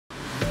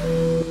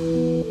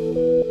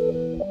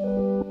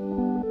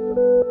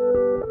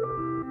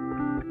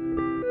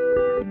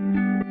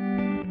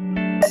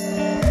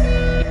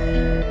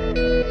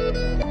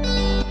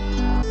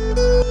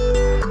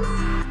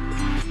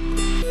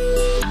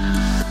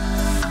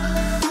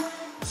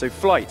So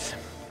flight,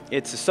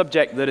 it's a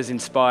subject that has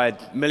inspired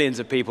millions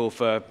of people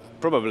for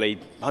probably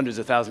hundreds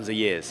of thousands of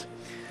years.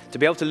 To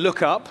be able to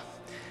look up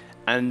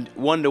and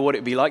wonder what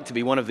it'd be like to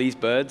be one of these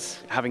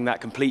birds, having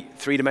that complete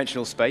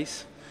three-dimensional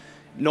space,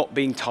 not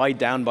being tied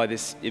down by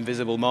this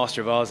invisible master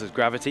of ours as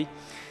gravity.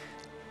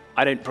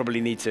 I don't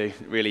probably need to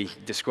really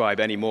describe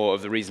any more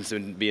of the reasons to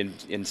be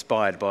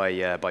inspired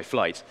by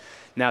flight.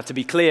 Now, to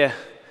be clear,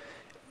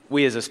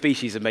 we as a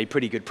species have made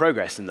pretty good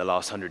progress in the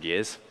last 100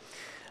 years.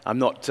 I'm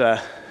not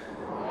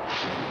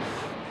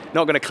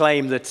going to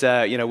claim that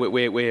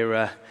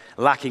we're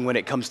lacking when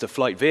it comes to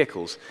flight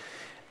vehicles.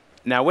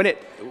 Now, when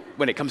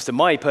it comes to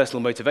my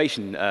personal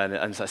motivation and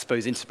I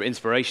suppose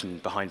inspiration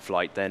behind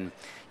flight, then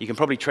you can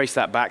probably trace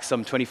that back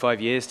some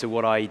 25 years to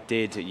what I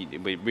did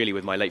really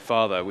with my late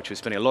father, which was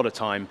spending a lot of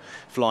time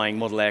flying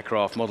model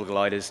aircraft, model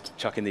gliders,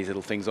 chucking these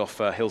little things off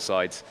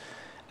hillsides.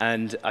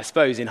 And I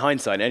suppose in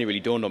hindsight, it only really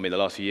dawned on me in the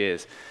last few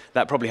years,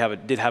 that probably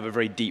did have a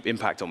very deep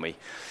impact on me.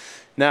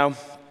 Now,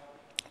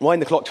 wind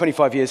the clock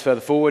 25 years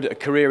further forward, a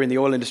career in the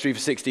oil industry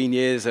for 16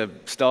 years, a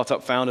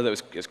startup founder that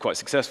was quite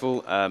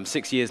successful,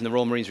 6 years in the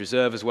Royal Marines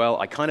Reserve as well.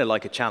 I kind of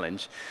like a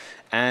challenge.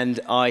 And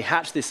I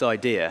hatched this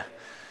idea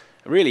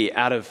really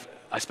out of,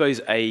 I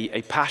suppose,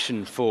 a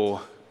passion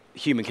for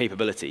human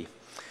capability.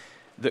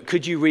 That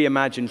could you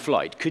reimagine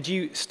flight? Could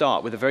you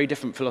start with a very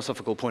different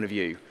philosophical point of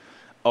view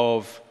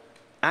of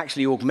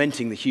actually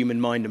augmenting the human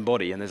mind and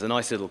body? And there's a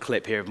nice little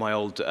clip here of my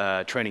old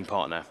training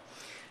partner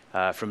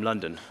from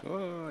London.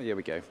 Oh, here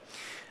we go.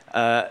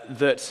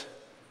 That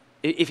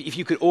if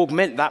you could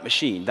augment that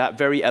machine, that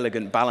very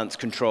elegant balance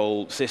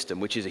control system,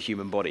 which is a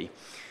human body,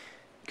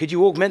 could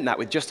you augment that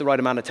with just the right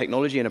amount of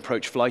technology and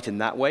approach flight in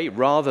that way,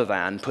 rather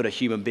than put a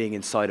human being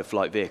inside a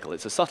flight vehicle?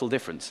 It's a subtle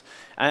difference.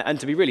 And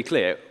to be really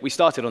clear, we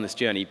started on this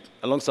journey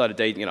alongside a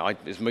day,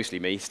 it was mostly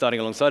me, starting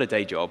alongside a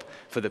day job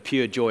for the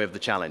pure joy of the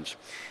challenge.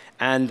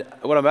 And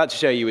what I'm about to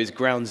show you is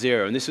ground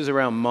zero, and this was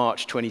around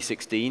March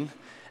 2016.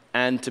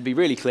 And to be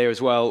really clear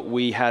as well,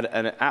 we had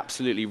an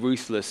absolutely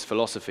ruthless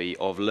philosophy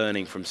of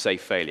learning from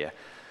safe failure.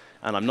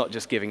 And I'm not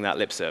just giving that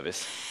lip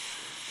service.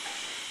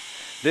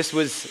 This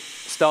was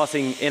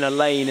starting in a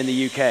lane in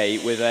the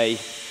UK with a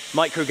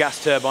micro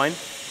gas turbine.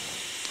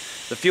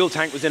 The fuel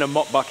tank was in a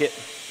mop bucket.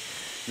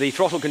 The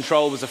throttle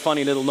control was a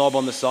funny little knob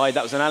on the side.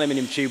 That was an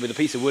aluminium tube with a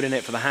piece of wood in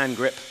it for the hand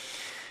grip.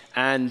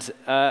 And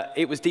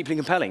it was deeply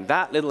compelling.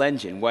 That little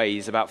engine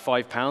weighs about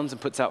 5 pounds and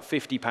puts out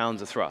 50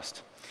 pounds of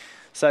thrust.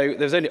 So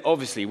there's only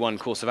obviously one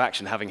course of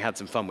action, having had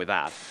some fun with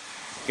that.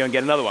 Go and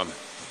get another one.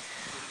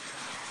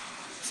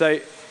 So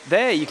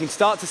there you can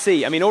start to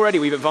see, I mean, already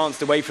we've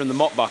advanced away from the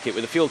mop bucket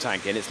with the fuel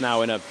tank in. It's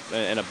now in a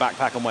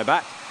backpack on my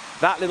back.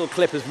 That little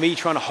clip of me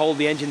trying to hold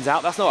the engines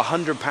out, that's not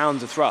 100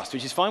 pounds of thrust,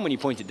 which is fine when you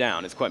point it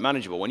down. It's quite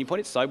manageable. When you point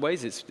it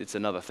sideways, it's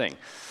another thing.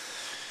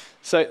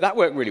 So that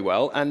worked really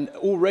well, and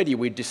already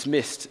we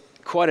dismissed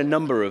quite a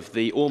number of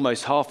the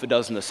almost half a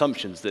dozen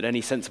assumptions that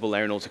any sensible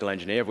aeronautical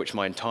engineer, of which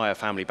my entire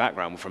family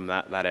background from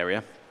that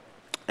area,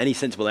 any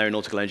sensible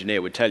aeronautical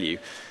engineer would tell you,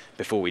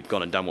 before we'd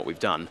gone and done what we've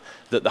done,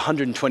 that the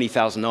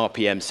 120,000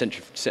 RPM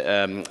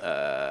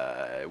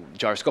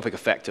gyroscopic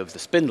effect of the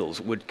spindles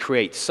would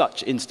create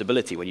such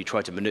instability when you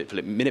try to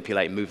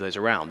manipulate and move those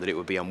around that it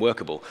would be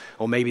unworkable.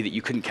 Or maybe that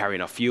you couldn't carry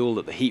enough fuel,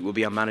 that the heat would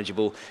be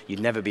unmanageable,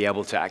 you'd never be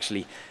able to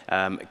actually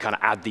kind of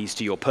add these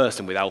to your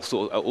person without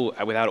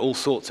all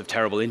sorts of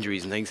terrible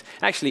injuries and things.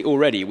 Actually,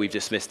 already we've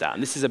dismissed that,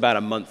 and this is about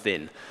a month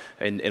in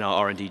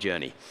our R&D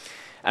journey.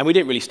 And we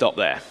didn't really stop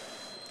there.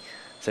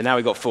 So now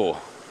we've got 4.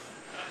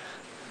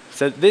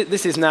 So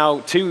this is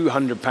now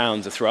 200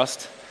 pounds of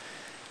thrust.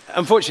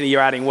 Unfortunately,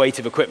 you're adding weight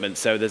of equipment,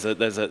 so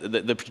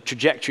the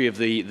trajectory of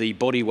the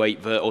body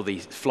weight or the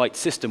flight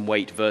system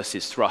weight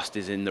versus thrust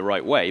is in the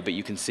right way, but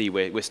you can see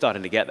we're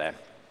starting to get there.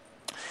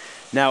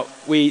 Now,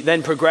 we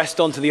then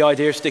progressed on to the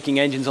idea of sticking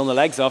engines on the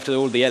legs. After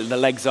all, the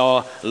legs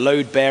are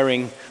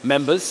load-bearing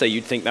members, so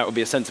you'd think that would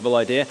be a sensible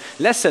idea.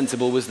 Less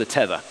sensible was the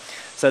tether.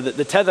 So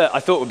the tether I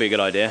thought would be a good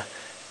idea,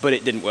 but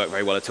it didn't work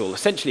very well at all.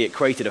 Essentially, it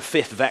created a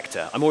 5th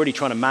vector. I'm already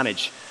trying to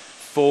manage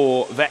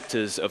 4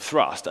 vectors of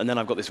thrust, and then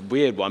I've got this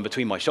weird one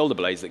between my shoulder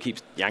blades that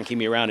keeps yanking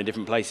me around in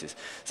different places.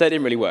 So it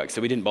didn't really work,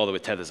 so we didn't bother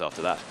with tethers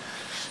after that.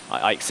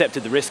 I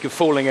accepted the risk of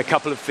falling a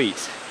couple of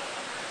feet.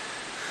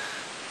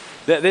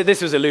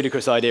 This was a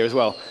ludicrous idea as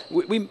well.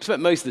 We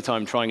spent most of the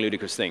time trying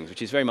ludicrous things,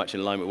 which is very much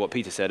in line with what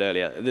Peter said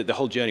earlier. The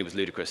whole journey was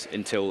ludicrous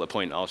until a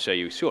point I'll show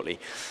you shortly.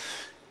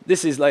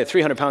 This is like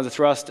 300 pounds of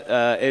thrust,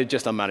 it's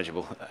just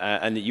unmanageable.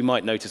 And you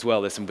might note as well,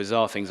 there's some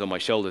bizarre things on my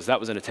shoulders. That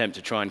was an attempt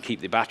to try and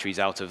keep the batteries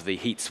out of the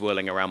heat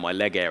swirling around my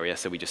leg area,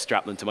 so we just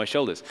strapped them to my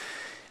shoulders.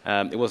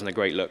 It wasn't a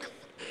great look.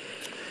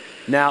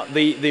 Now,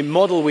 the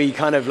model we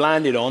kind of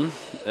landed on,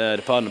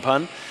 to pardon the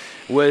pun,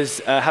 was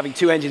having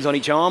 2 engines on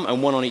each arm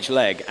and 1 on each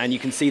leg. And you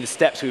can see the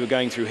steps we were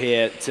going through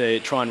here to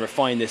try and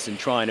refine this and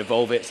try and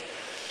evolve it.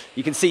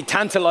 You can see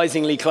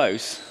tantalizingly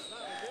close.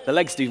 The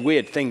legs do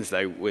weird things,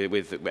 though,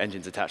 with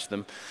engines attached to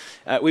them.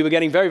 We were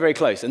getting very, very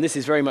close, and this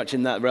is very much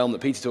in that realm that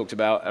Peter talked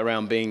about,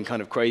 around being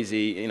kind of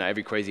crazy. You know,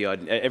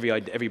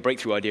 every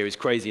breakthrough idea is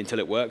crazy until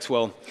it works.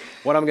 Well,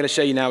 what I'm going to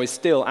show you now is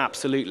still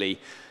absolutely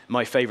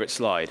my favorite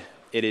slide.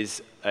 It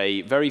is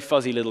a very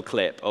fuzzy little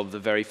clip of the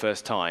very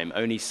first time,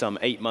 only some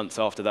 8 months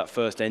after that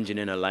first engine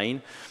in a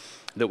lane,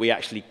 that we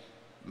actually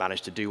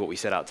managed to do what we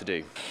set out to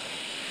do.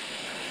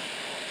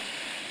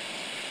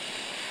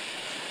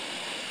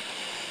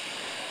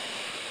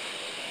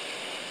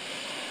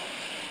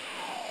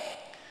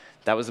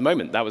 That was the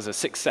moment. That was a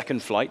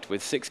 6-second flight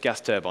with 6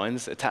 gas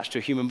turbines attached to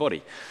a human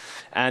body.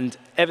 And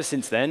ever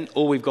since then,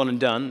 all we've gone and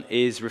done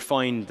is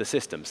refined the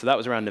system. So that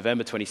was around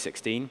November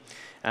 2016.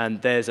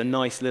 And there's a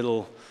nice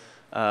little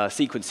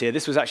sequence here.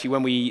 This was actually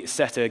when we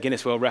set a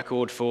Guinness World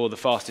Record for the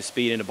fastest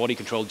speed in a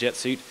body-controlled jet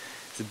suit.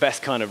 It's the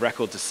best kind of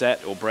record to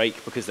set or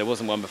break because there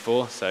wasn't one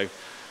before. So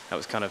that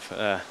was kind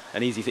of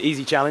an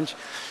easy challenge.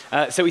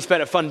 So we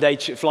spent a fun day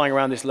flying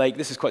around this lake.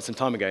 This is quite some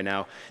time ago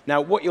now. Now,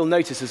 what you'll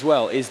notice as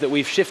well is that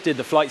we've shifted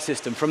the flight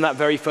system from that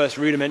very first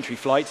rudimentary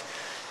flight.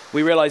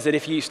 We realized that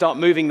if you start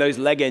moving those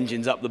leg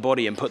engines up the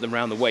body and put them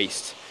around the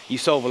waist, you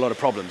solve a lot of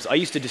problems. I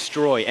used to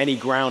destroy any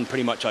ground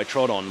pretty much I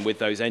trod on with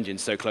those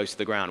engines so close to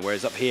the ground,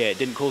 whereas up here it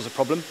didn't cause a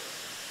problem.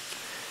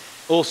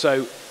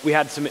 Also, we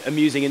had some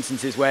amusing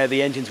instances where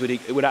the engines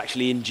would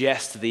actually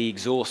ingest the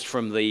exhaust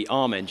from the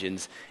arm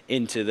engines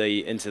into the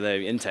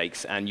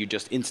intakes, and you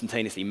just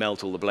instantaneously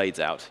melt all the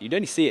blades out. You'd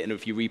only see it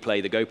if you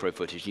replay the GoPro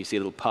footage, and you see a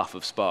little puff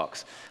of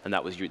sparks, and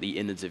that was the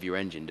innards of your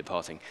engine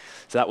departing.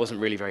 So that wasn't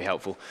really very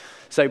helpful.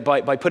 So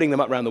by putting them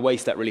up around the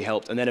waist, that really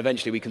helped, and then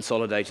eventually we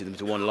consolidated them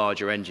to one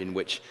larger engine,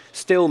 which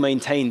still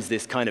maintains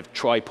this kind of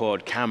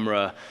tripod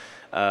camera,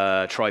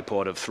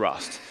 tripod of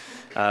thrust,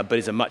 but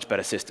is a much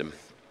better system.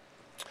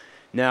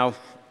 Now,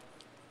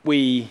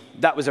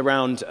 that was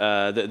around,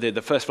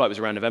 the first flight was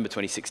around November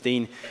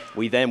 2016.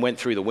 We then went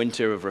through the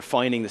winter of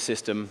refining the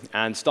system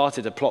and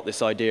started to plot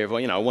this idea of,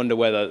 well, I wonder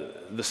whether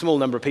the small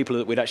number of people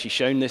that we'd actually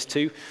shown this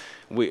to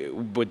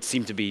would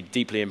seem to be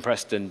deeply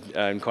impressed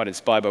and quite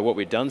inspired by what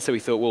we'd done. So we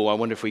thought, well, I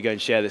wonder if we go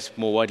and share this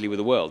more widely with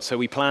the world. So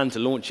we planned to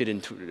launch it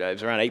it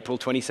was around April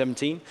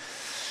 2017.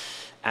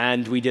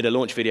 And we did a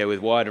launch video with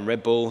Wired and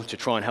Red Bull to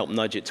try and help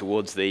nudge it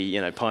towards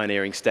the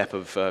pioneering step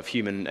of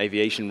human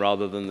aviation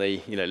rather than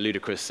the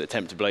ludicrous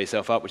attempt to blow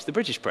yourself up, which the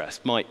British press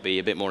might be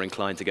a bit more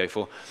inclined to go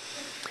for.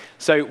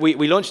 So we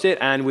launched it,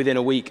 and within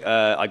a week,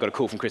 I got a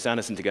call from Chris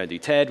Anderson to go and do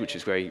TED, which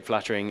was very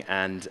flattering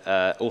and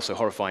also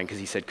horrifying because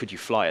he said, could you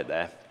fly it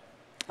there?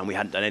 And we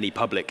hadn't done any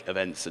public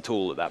events at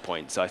all at that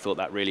point. So I thought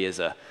that really is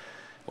I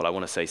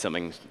want to say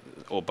something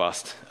or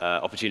bust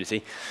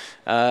opportunity.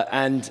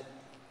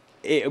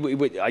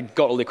 I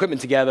got all the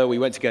equipment together, we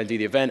went to go and do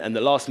the event, and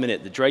the last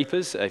minute, the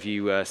Drapers, if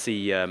you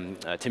see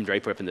Tim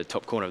Draper up in the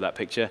top corner of that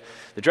picture,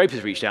 the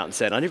Drapers reached out and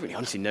said, I didn't really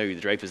honestly know the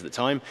Drapers at the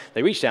time,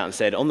 they reached out and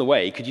said, on the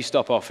way, could you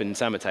stop off in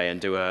San Mateo and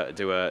do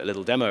a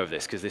little demo of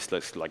this, because this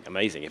looks like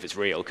amazing if it's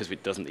real, because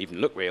it doesn't even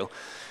look real.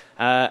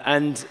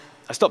 And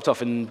I stopped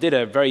off and did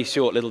a very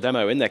short little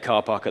demo in their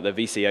car park at the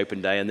VC open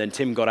day, and then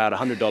Tim got out a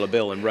 $100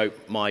 bill and wrote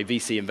my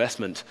VC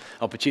investment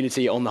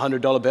opportunity on the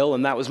 $100 bill,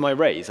 and that was my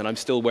raise, and I'm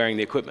still wearing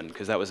the equipment,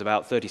 because that was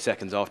about 30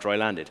 seconds after I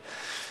landed.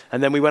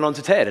 And then we went on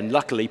to TED, and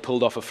luckily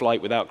pulled off a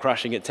flight without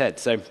crashing at TED.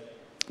 So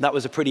that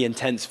was a pretty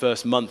intense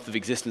first month of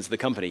existence of the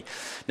company.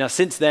 Now,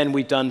 since then,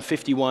 we've done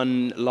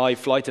 51 live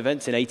flight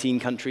events in 18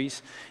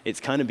 countries.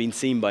 It's kind of been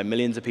seen by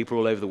millions of people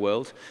all over the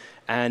world.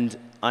 And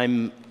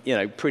I'm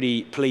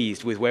pretty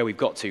pleased with where we've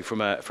got to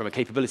from a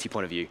capability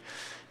point of view.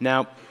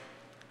 Now,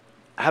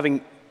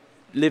 having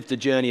lived the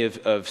journey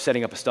of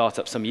setting up a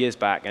startup some years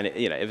back, and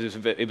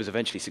it was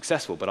eventually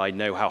successful, but I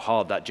know how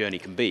hard that journey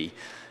can be.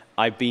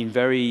 I've been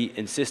very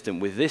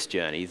insistent with this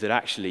journey that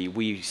actually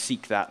we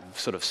seek that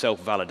sort of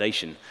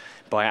self-validation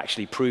by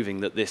actually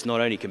proving that this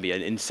not only can be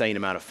an insane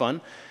amount of fun,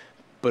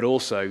 but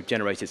also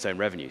generate its own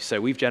revenue. So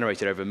we've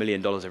generated over $1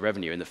 million of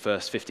revenue in the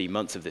first 15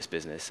 months of this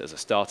business as a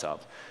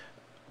startup.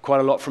 Quite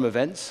a lot from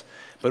events,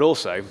 but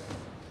also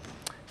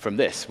from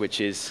this, which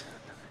is,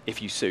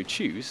 if you so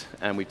choose,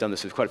 and we've done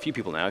this with quite a few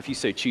people now, if you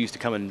so choose to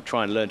come and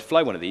try and learn to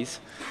fly one of these,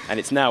 and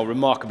it's now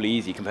remarkably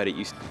easy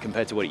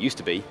compared to what it used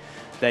to be,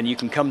 then you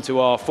can come to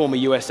our former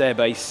US Air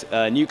Base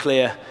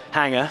nuclear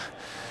hangar.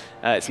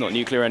 It's not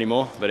nuclear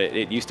anymore, but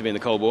it used to be in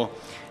the Cold War,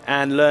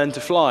 and learn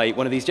to fly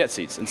one of these jet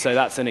suits. And so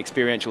that's an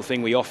experiential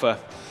thing we offer,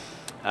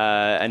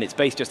 and it's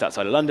based just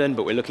outside of London,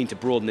 but we're looking to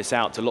broaden this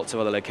out to lots of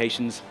other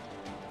locations.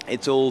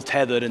 It's all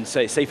tethered and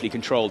safely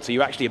controlled, so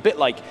you're actually a bit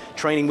like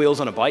training wheels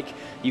on a bike.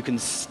 You can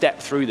step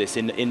through this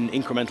in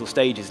incremental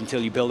stages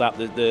until you build out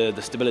the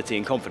stability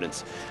and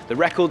confidence. The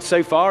record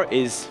so far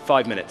is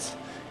 5 minutes,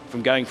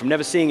 from going from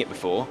never seeing it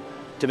before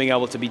to being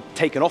able to be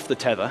taken off the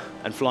tether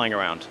and flying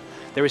around.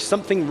 There is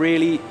something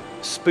really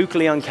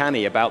spookily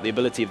uncanny about the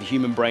ability of the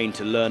human brain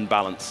to learn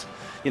balance.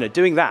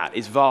 Doing that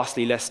is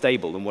vastly less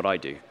stable than what I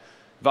do.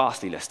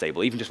 Vastly less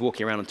stable. Even just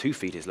walking around on 2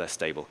 feet is less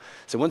stable.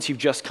 So once you've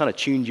just kind of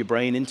tuned your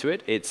brain into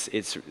it, it's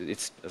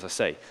as I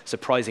say,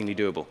 surprisingly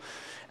doable.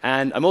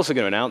 And I'm also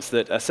going to announce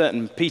that a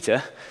certain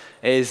Peter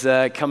is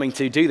coming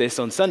to do this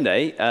on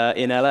Sunday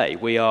in LA.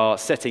 We are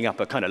setting up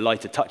a kind of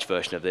lighter touch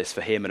version of this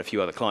for him and a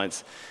few other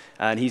clients.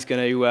 And he's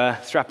going to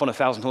strap on a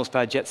 1,000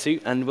 horsepower jet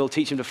suit, and we'll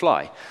teach him to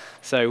fly.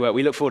 So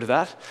we look forward to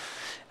that.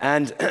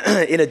 And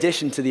in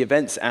addition to the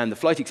events and the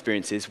flight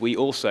experiences, we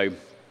also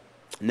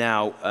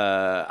now,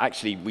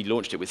 actually, we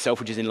launched it with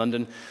Selfridges in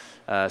London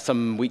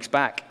some weeks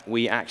back.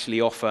 We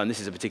actually offer, and this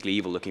is a particularly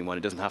evil-looking one,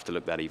 it doesn't have to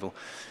look that evil,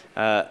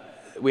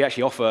 we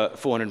actually offer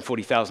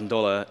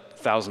 $440,000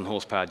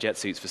 1,000-horsepower jet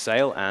suits for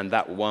sale, and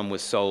that one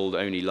was sold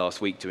only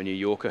last week to a New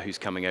Yorker who's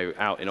coming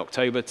out in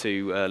October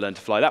to learn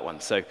to fly that one.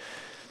 So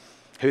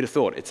who'd have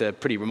thought? It's a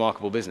pretty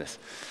remarkable business.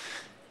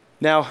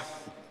 Now,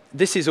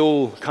 this is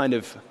all kind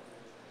of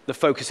the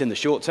focus in the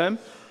short term.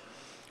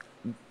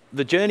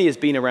 The journey has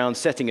been around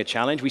setting a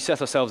challenge. We set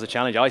ourselves a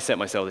challenge. I set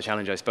myself a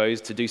challenge, I suppose,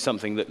 to do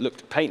something that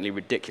looked patently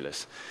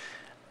ridiculous.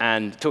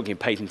 And talking of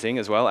patenting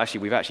as well,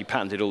 actually, we've actually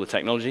patented all the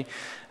technology,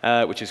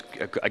 which is,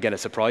 again, a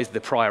surprise.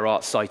 The prior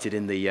art cited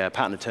in the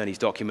patent attorney's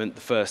document,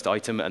 the first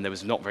item, and there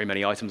was not very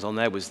many items on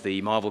there, was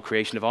the Marvel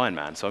creation of Iron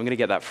Man. So I'm going to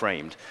get that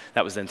framed.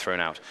 That was then thrown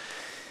out.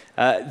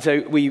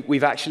 So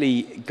we've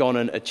actually gone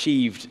and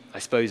achieved, I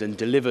suppose, and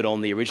delivered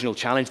on the original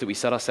challenge that we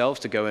set ourselves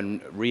to go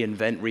and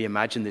reinvent,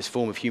 reimagine this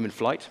form of human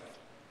flight.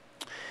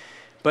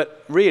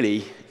 But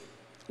really,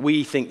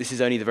 we think this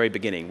is only the very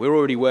beginning. We're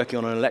already working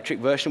on an electric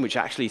version, which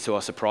actually, to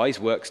our surprise,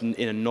 works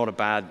in a not a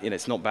bad,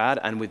 it's not bad.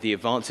 And with the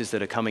advances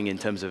that are coming in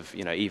terms of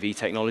EV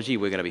technology,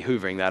 we're going to be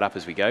hoovering that up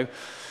as we go.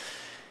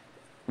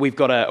 We've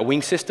got a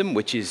wing system,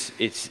 which is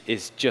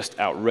just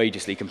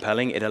outrageously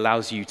compelling. It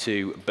allows you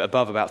to,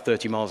 above about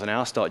 30 miles an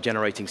hour, start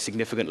generating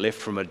significant lift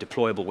from a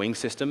deployable wing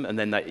system, and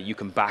then you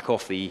can back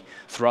off the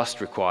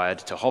thrust required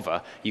to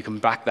hover. You can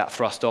back that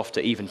thrust off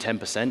to even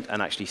 10%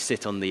 and actually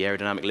sit on the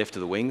aerodynamic lift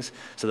of the wings.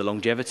 So the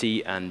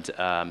longevity and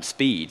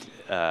speed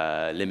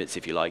limits,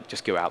 if you like,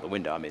 just go out the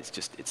window. I mean,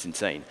 it's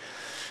insane.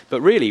 But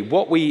really,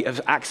 what we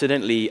have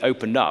accidentally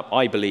opened up,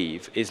 I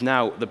believe, is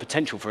now the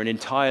potential for an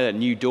entire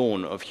new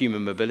dawn of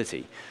human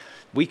mobility.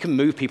 We can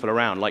move people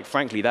around, like,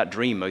 frankly, that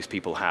dream most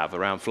people have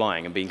around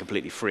flying and being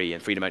completely free in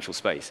three-dimensional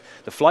space.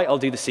 The flight I'll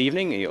do this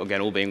evening, again,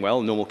 all being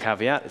well, normal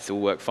caveat, it's all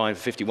worked fine for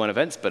 51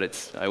 events,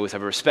 but I always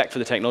have a respect for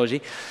the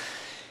technology.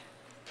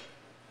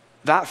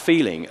 That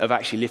feeling of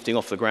actually lifting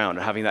off the ground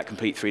and having that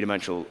complete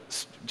three-dimensional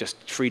just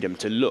freedom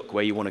to look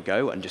where you want to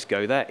go and just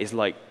go there is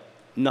like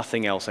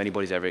nothing else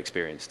anybody's ever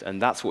experienced,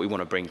 and that's what we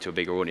want to bring to a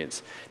bigger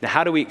audience. Now,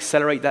 how do we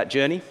accelerate that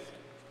journey?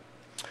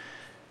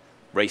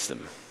 Race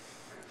them.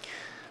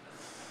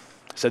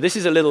 So this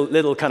is a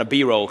little kind of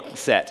B-roll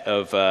set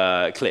of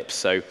clips.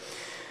 So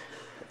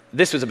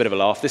this was a bit of a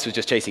laugh. This was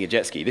just chasing a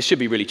jet ski. This should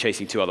be really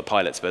chasing two other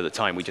pilots, but at the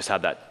time we just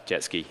had that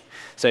jet ski.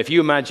 So if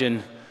you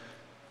imagine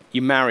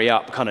you marry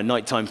up kind of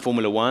nighttime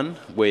Formula One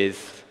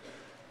with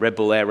Red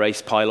Bull Air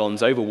Race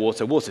pylons over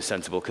water. Water's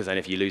sensible, because then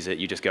if you lose it,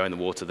 you just go in the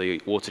water. The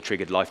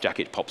water-triggered life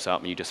jacket pops up,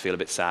 and you just feel a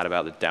bit sad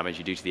about the damage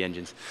you do to the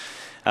engines.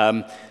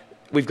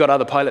 We've got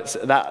other pilots.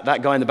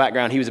 That guy in the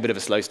background, he was a bit of a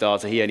slow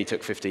starter. He only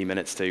took 15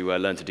 minutes to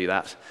learn to do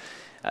that.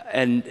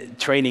 And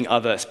training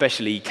other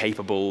especially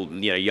capable,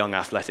 young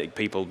athletic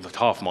people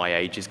half my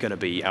age is going to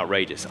be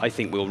outrageous. I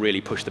think we'll really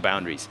push the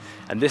boundaries.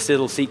 And this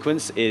little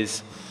sequence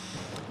is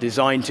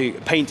designed to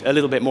paint a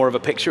little bit more of a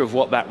picture of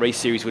what that race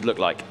series would look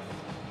like.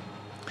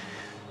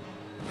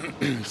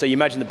 So you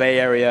imagine the Bay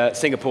Area,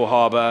 Singapore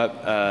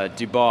Harbor,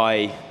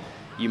 Dubai.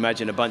 You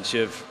imagine a bunch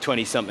of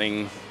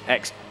 20-something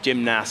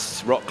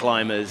ex-gymnasts, rock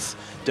climbers,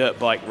 dirt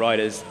bike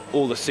riders,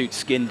 all the suits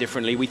skinned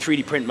differently. We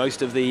 3D print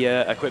most of the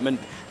equipment.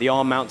 The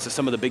arm mounts are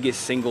some of the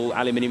biggest single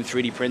aluminum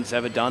 3D prints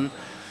ever done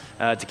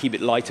to keep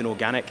it light and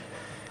organic.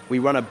 We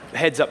run a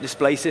heads-up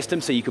display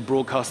system, so you could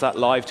broadcast that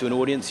live to an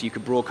audience. You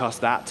could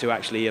broadcast that to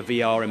actually a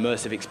VR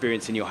immersive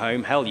experience in your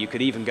home. Hell, you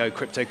could even go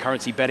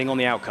cryptocurrency betting on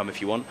the outcome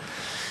if you want.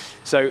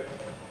 So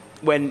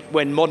when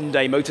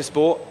modern-day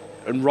motorsport,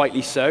 and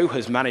rightly so,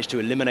 has managed to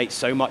eliminate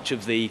so much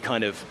of the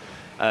kind of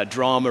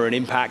drama and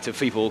impact of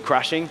people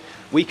crashing,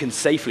 we can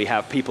safely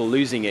have people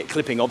losing it,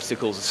 clipping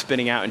obstacles, and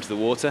spinning out into the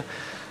water,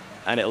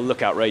 and it'll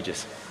look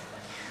outrageous.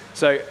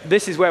 So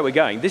this is where we're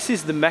going. This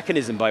is the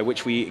mechanism by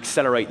which we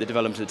accelerate the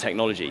development of the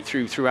technology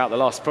throughout the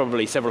last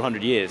probably several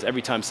hundred years.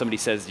 Every time somebody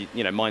says,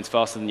 mine's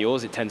faster than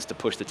yours, it tends to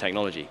push the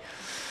technology.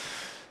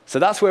 So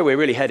that's where we're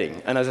really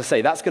heading. And as I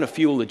say, that's going to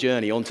fuel the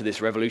journey onto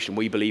this revolution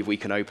we believe we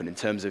can open in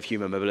terms of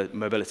human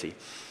mobility.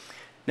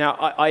 Now,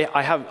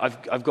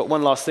 I've got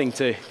one last thing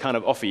to kind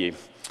of offer you.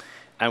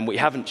 And we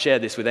haven't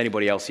shared this with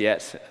anybody else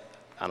yet,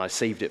 and I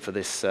saved it for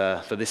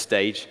this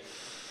stage.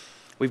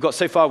 We've got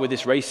so far with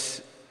this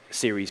race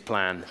series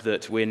plan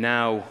that we're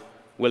now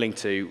willing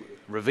to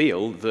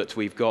reveal that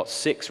we've got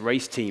 6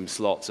 race team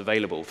slots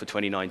available for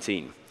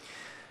 2019.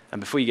 And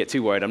before you get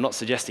too worried, I'm not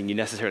suggesting you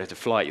necessarily have to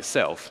fly it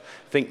yourself.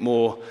 Think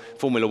more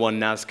Formula One,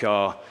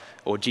 NASCAR,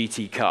 or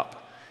GT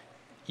Cup.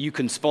 You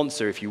can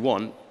sponsor, if you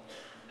want,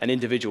 an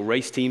individual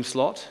race team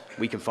slot.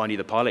 We can find you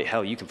the pilot.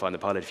 Hell, you can find the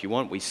pilot if you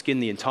want. We skin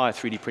the entire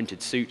 3D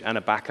printed suit and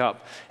a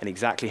backup in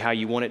exactly how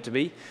you want it to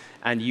be.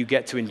 And you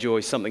get to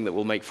enjoy something that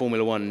will make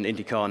Formula One,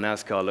 IndyCar,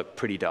 NASCAR look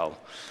pretty dull.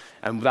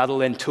 And that'll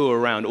then tour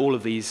around all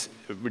of these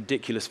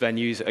ridiculous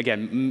venues.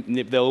 Again,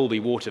 they'll all be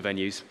water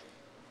venues.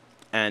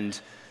 And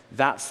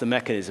that's the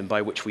mechanism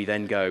by which we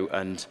then go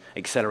and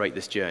accelerate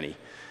this journey.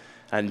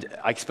 And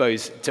I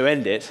suppose to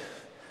end it,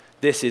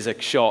 this is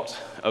a shot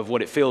of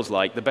what it feels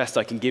like, the best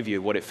I can give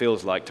you, what it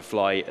feels like to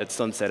fly at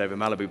sunset over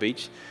Malibu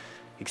Beach,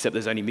 except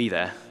there's only me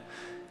there.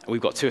 And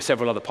we've got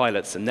several other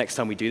pilots, and next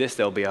time we do this,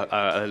 there'll be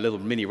a little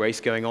mini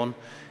race going on,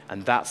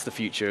 and that's the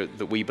future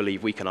that we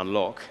believe we can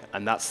unlock,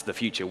 and that's the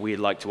future we'd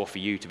like to offer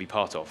you to be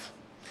part of.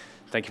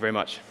 Thank you very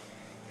much.